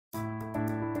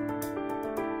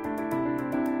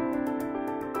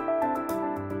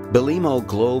Belimo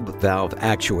Globe Valve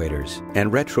Actuators and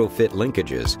Retrofit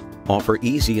Linkages offer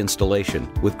easy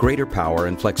installation with greater power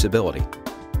and flexibility.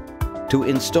 To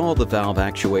install the valve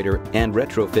actuator and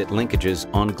retrofit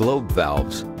linkages on globe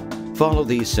valves, follow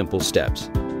these simple steps.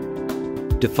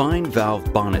 Define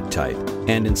valve bonnet type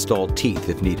and install teeth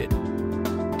if needed.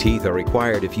 Teeth are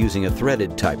required if using a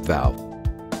threaded type valve.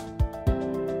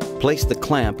 Place the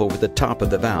clamp over the top of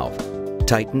the valve.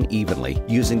 Tighten evenly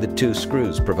using the 2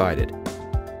 screws provided.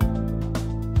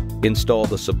 Install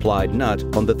the supplied nut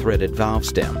on the threaded valve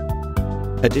stem.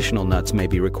 Additional nuts may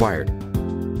be required.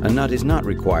 A nut is not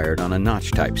required on a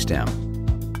notch-type stem.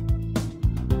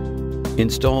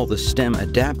 Install the stem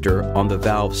adapter on the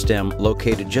valve stem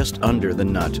located just under the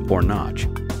nut or notch.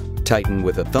 Tighten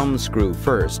with a thumb screw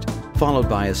first, followed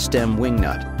by a stem wing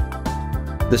nut.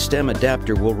 The stem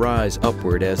adapter will rise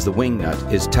upward as the wing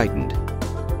nut is tightened.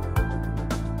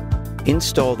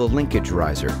 Install the linkage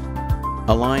riser.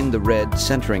 Align the red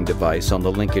centering device on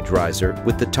the linkage riser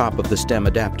with the top of the stem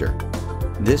adapter.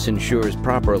 This ensures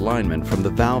proper alignment from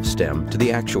the valve stem to the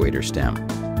actuator stem.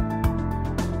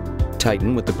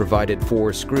 Tighten with the provided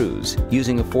 4 screws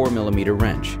using a 4mm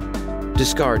wrench.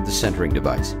 Discard the centering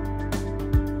device.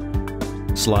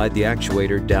 Slide the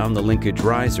actuator down the linkage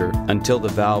riser until the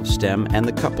valve stem and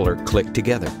the coupler click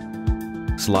together.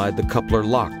 Slide the coupler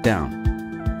lock down.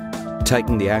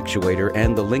 Tighten the actuator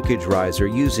and the linkage riser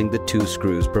using the 2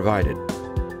 screws provided.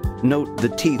 Note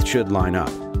the teeth should line up.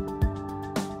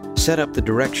 Set up the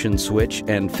direction switch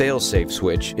and fail-safe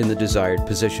switch in the desired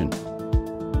position.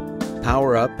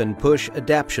 Power up and push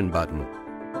adaptation button.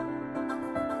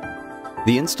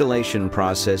 The installation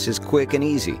process is quick and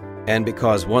easy, and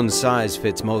because one size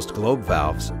fits most globe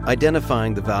valves,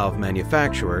 identifying the valve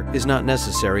manufacturer is not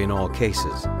necessary in all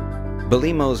cases.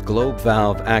 Belimo's globe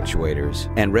valve actuators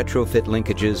and retrofit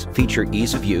linkages feature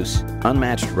ease of use,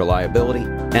 unmatched reliability,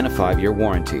 and a 5-year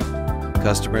warranty.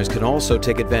 Customers can also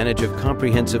take advantage of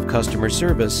comprehensive customer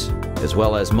service, as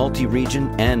well as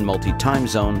multi-region and multi-time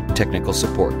zone technical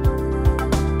support.